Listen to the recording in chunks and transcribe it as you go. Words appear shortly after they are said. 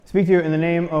Speak to you in the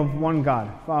name of one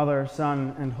God, Father,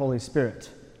 Son, and Holy Spirit.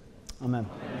 Amen.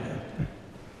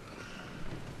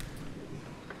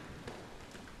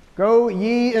 Go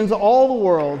ye into all the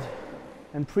world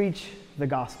and preach the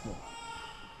gospel.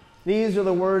 These are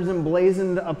the words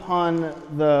emblazoned upon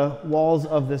the walls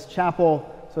of this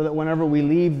chapel, so that whenever we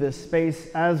leave this space,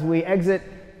 as we exit,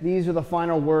 these are the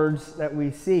final words that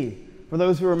we see. For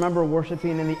those who remember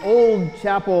worshiping in the old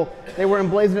chapel, they were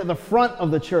emblazoned at the front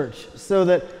of the church, so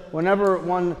that whenever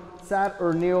one sat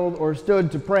or kneeled or stood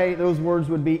to pray, those words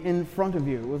would be in front of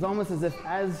you. It was almost as if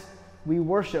as we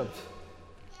worshiped,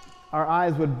 our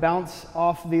eyes would bounce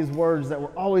off these words that were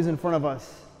always in front of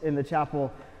us in the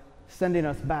chapel, sending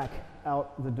us back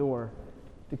out the door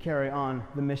to carry on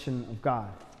the mission of God.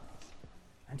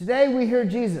 And today we hear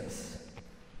Jesus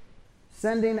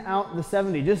sending out the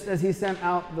 70, just as he sent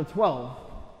out the 12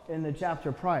 in the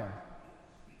chapter prior,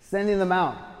 sending them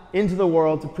out into the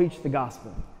world to preach the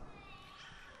gospel.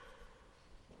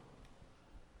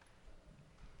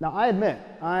 Now, I admit,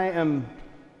 I am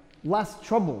less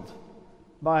troubled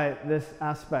by this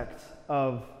aspect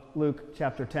of Luke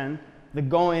chapter 10, the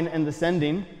going and the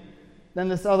sending, than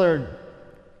this other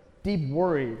deep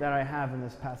worry that I have in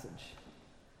this passage.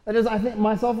 That is, I think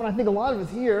myself and I think a lot of us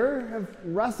here have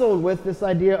wrestled with this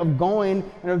idea of going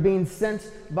and of being sent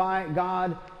by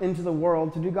God into the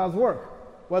world to do God's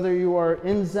work. Whether you are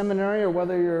in seminary or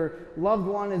whether your loved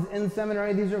one is in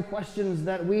seminary, these are questions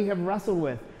that we have wrestled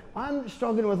with. I'm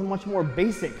struggling with a much more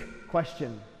basic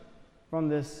question from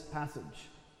this passage.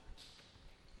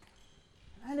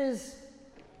 That is,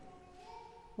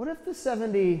 what if the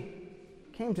 70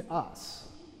 came to us?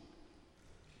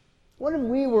 What if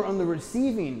we were on the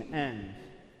receiving end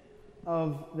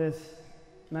of this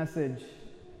message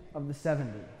of the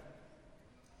 70?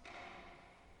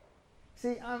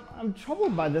 See, I'm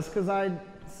troubled by this because I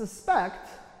suspect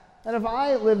that if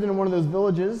I lived in one of those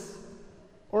villages,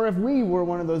 or if we were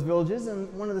one of those villages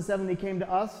and one of the 70 came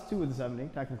to us, two of the 70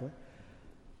 technically,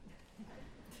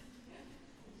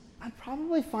 I'd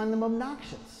probably find them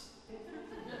obnoxious.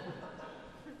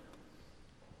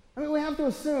 I mean, we have to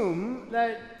assume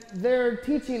that they're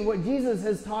teaching what Jesus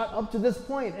has taught up to this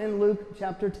point in Luke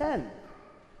chapter 10.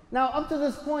 Now, up to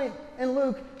this point in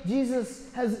Luke,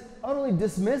 Jesus has utterly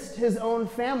dismissed his own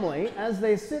family as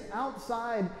they sit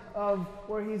outside of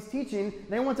where he's teaching.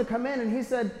 They want to come in, and he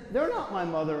said, "They're not my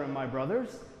mother and my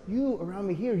brothers. You around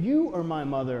me here, you are my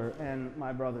mother and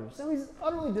my brothers." So he's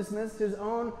utterly dismissed his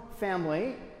own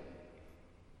family.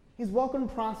 He's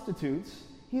welcomed prostitutes.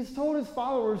 He's told his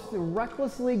followers to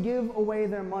recklessly give away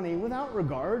their money without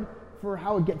regard for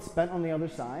how it gets spent on the other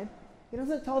side. He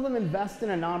doesn't tell them invest in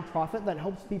a nonprofit that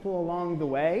helps people along the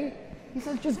way. He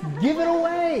says just give it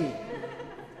away.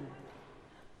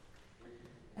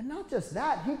 And not just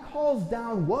that, he calls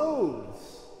down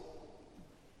woes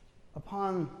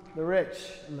upon the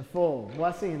rich and the full,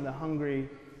 blessing the hungry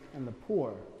and the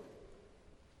poor.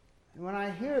 And when I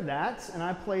hear that, and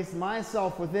I place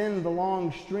myself within the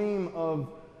long stream of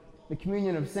the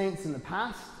communion of saints in the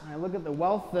past, and I look at the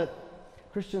wealth that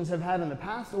Christians have had in the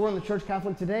past or in the Church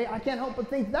Catholic today, I can't help but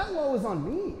think that woe is on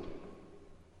me.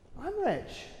 I'm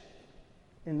rich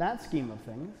in that scheme of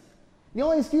things. The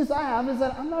only excuse I have is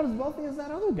that I'm not as wealthy as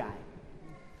that other guy.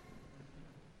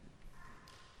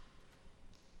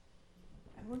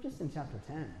 And we're just in chapter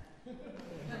 10.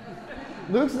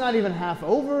 Luke's not even half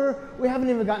over. We haven't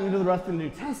even gotten into the rest of the New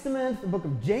Testament, the book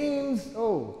of James.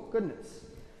 Oh, goodness.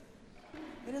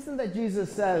 It isn't that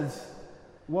Jesus says,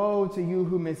 "Woe to you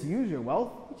who misuse your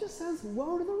wealth." He just says,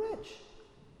 "Woe to the rich."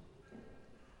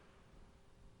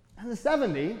 And the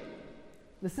 70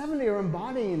 are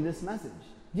embodying this message.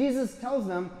 Jesus tells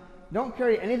them, don't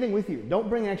carry anything with you. Don't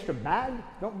bring an extra bag.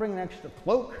 Don't bring an extra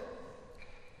cloak.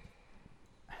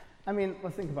 I mean,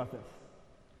 let's think about this.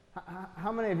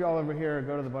 How many of y'all over here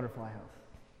go to the Butterfly House?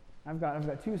 I've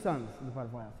got two sons in the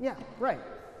Butterfly House. Yeah, right.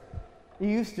 You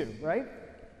used to, right?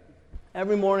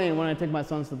 Every morning when I take my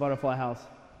sons to the Butterfly House,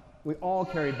 we all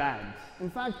carry bags. In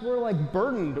fact, we're like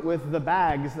burdened with the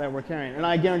bags that we're carrying. And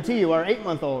I guarantee you, our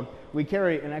 8-month-old, we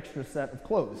carry an extra set of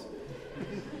clothes.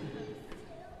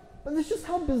 But it's just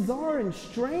how bizarre and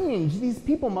strange these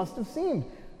people must have seemed.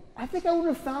 I think I would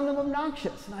have found them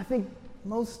obnoxious, and I think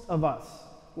most of us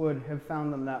would have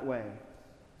found them that way.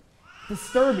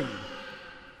 Disturbing.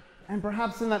 And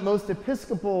perhaps in that most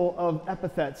episcopal of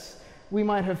epithets, we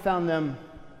might have found them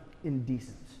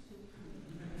indecent.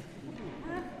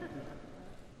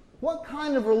 What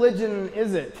kind of religion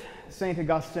is it, St.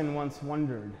 Augustine once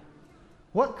wondered?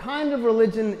 What kind of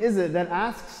religion is it that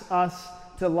asks us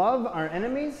to love our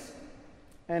enemies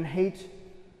and hate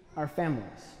our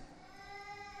families?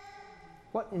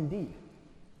 What indeed?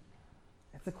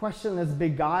 It's a question that's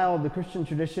beguiled the Christian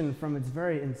tradition from its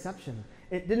very inception.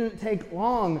 It didn't take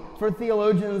long for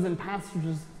theologians and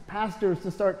pastors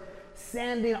to start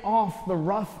sanding off the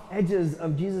rough edges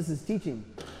of Jesus' teaching.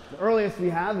 The earliest we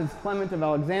have is Clement of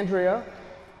Alexandria,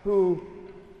 who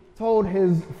told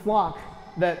his flock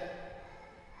that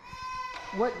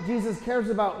what Jesus cares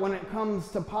about when it comes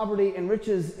to poverty and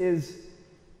riches is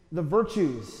the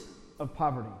virtues of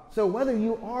poverty. So whether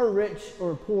you are rich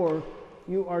or poor,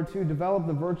 you are to develop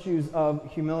the virtues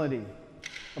of humility,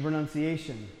 of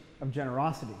renunciation, of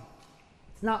generosity.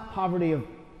 It's not poverty of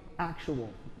actual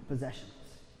possessions.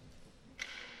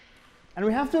 And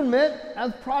we have to admit,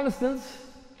 as Protestants,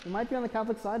 we might be on the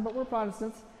Catholic side, but we're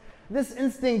Protestants, this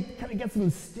instinct kind of gets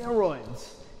some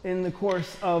steroids in the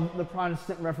course of the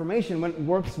Protestant Reformation when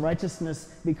works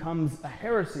righteousness becomes a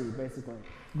heresy, basically.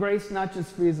 Grace not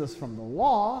just frees us from the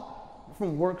law, but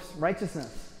from works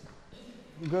righteousness.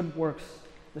 Good works,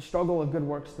 the struggle of good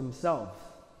works themselves.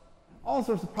 All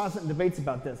sorts of Protestant debates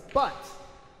about this, but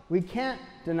we can't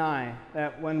deny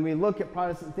that when we look at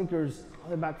Protestant thinkers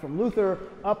all the way back from Luther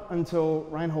up until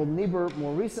Reinhold Niebuhr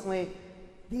more recently,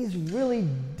 these really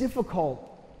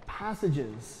difficult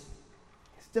passages,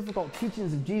 these difficult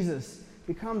teachings of Jesus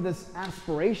become this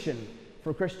aspiration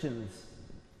for Christians.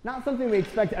 Not something we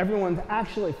expect everyone to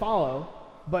actually follow,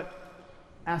 but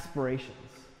aspirations.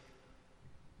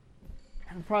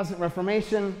 And the Protestant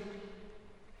Reformation,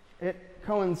 it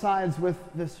coincides with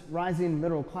this rising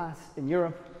middle class in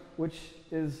Europe, which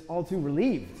is all too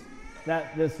relieved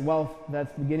that this wealth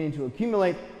that's beginning to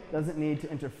accumulate doesn't need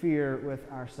to interfere with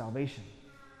our salvation.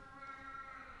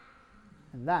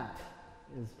 And that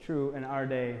is true in our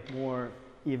day more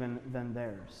even than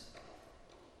theirs.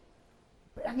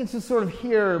 But I can just sort of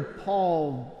hear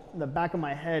Paul in the back of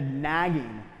my head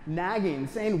nagging,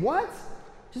 saying, what?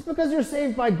 Just because you're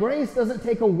saved by grace doesn't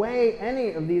take away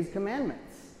any of these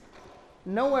commandments.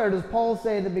 Nowhere does Paul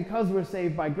say that because we're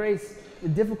saved by grace, the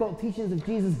difficult teachings of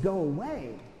Jesus go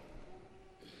away.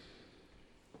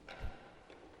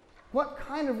 What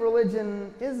kind of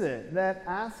religion is it that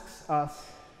asks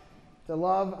us to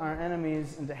love our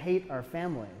enemies and to hate our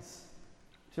families,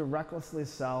 to recklessly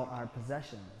sell our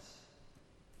possessions?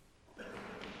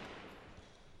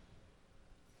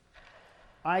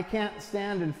 I can't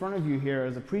stand in front of you here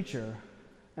as a preacher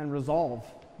and resolve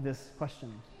this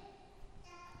question.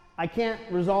 I can't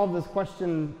resolve this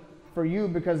question for you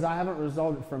because I haven't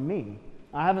resolved it for me.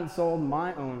 I haven't sold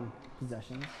my own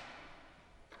possessions.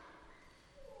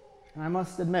 And I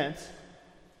must admit,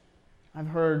 I've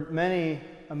heard many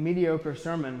a mediocre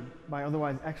sermon by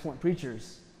otherwise excellent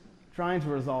preachers trying to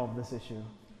resolve this issue.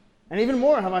 And even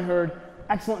more have I heard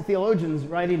excellent theologians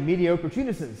writing mediocre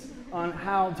treatises on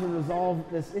how to resolve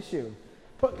this issue.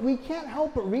 But we can't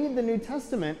help but read the New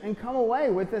Testament and come away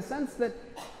with the sense that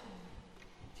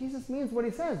Jesus means what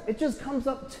he says. It just comes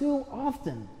up too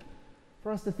often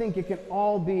for us to think it can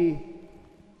all be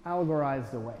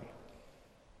allegorized away.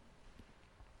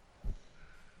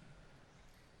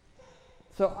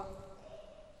 So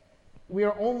we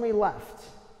are only left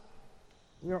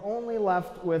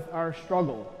with our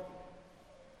struggle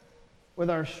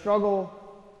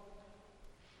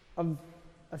of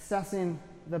assessing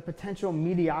the potential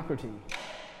mediocrity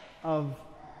of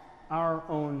our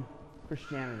own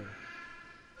Christianity.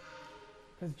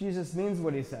 Because Jesus means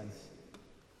what he says.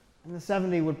 And the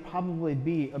 70 would probably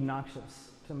be obnoxious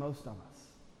to most of us.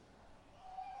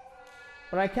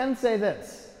 But I can say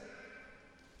this.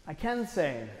 I can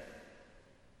say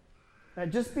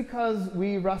that just because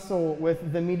we wrestle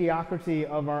with the mediocrity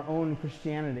of our own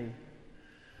Christianity,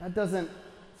 that doesn't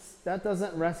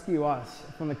rescue us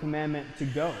from the commandment to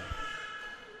go.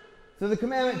 So the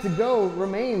commandment to go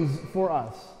remains for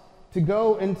us, to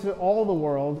go into all the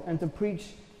world and to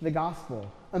preach the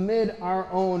gospel amid our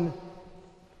own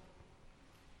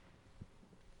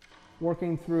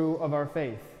working through of our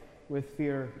faith with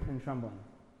fear and trembling.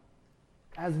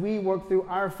 As we work through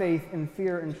our faith in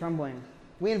fear and trembling,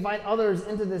 we invite others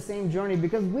into the same journey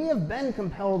because we have been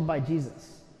compelled by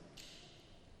Jesus.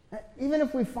 Even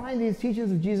if we find these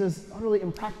teachings of Jesus utterly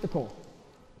impractical,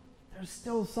 there's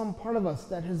still some part of us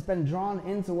that has been drawn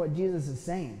into what Jesus is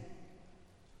saying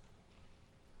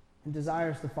and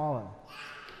desires to follow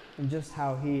in just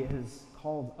how he has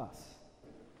called us.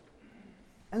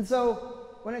 And so,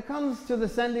 when it comes to the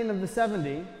sending of the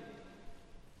 70,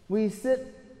 we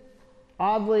sit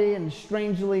oddly and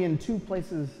strangely in two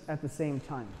places at the same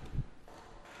time.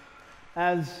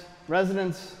 As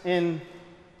residents in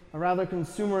a rather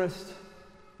consumerist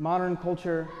modern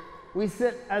culture, we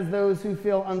sit as those who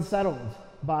feel unsettled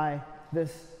by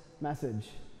this message,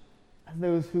 as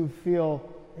those who feel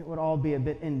it would all be a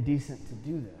bit indecent to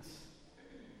do this.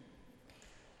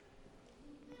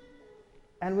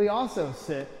 And we also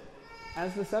sit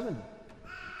as the 70.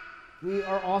 We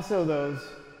are also those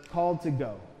called to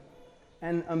go.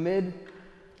 And amid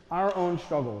our own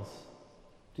struggles,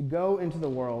 to go into the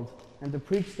world and to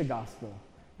preach the gospel.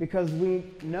 Because we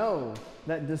know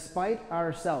that despite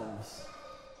ourselves,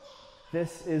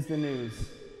 this is the news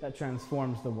that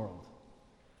transforms the world.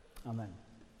 Amen.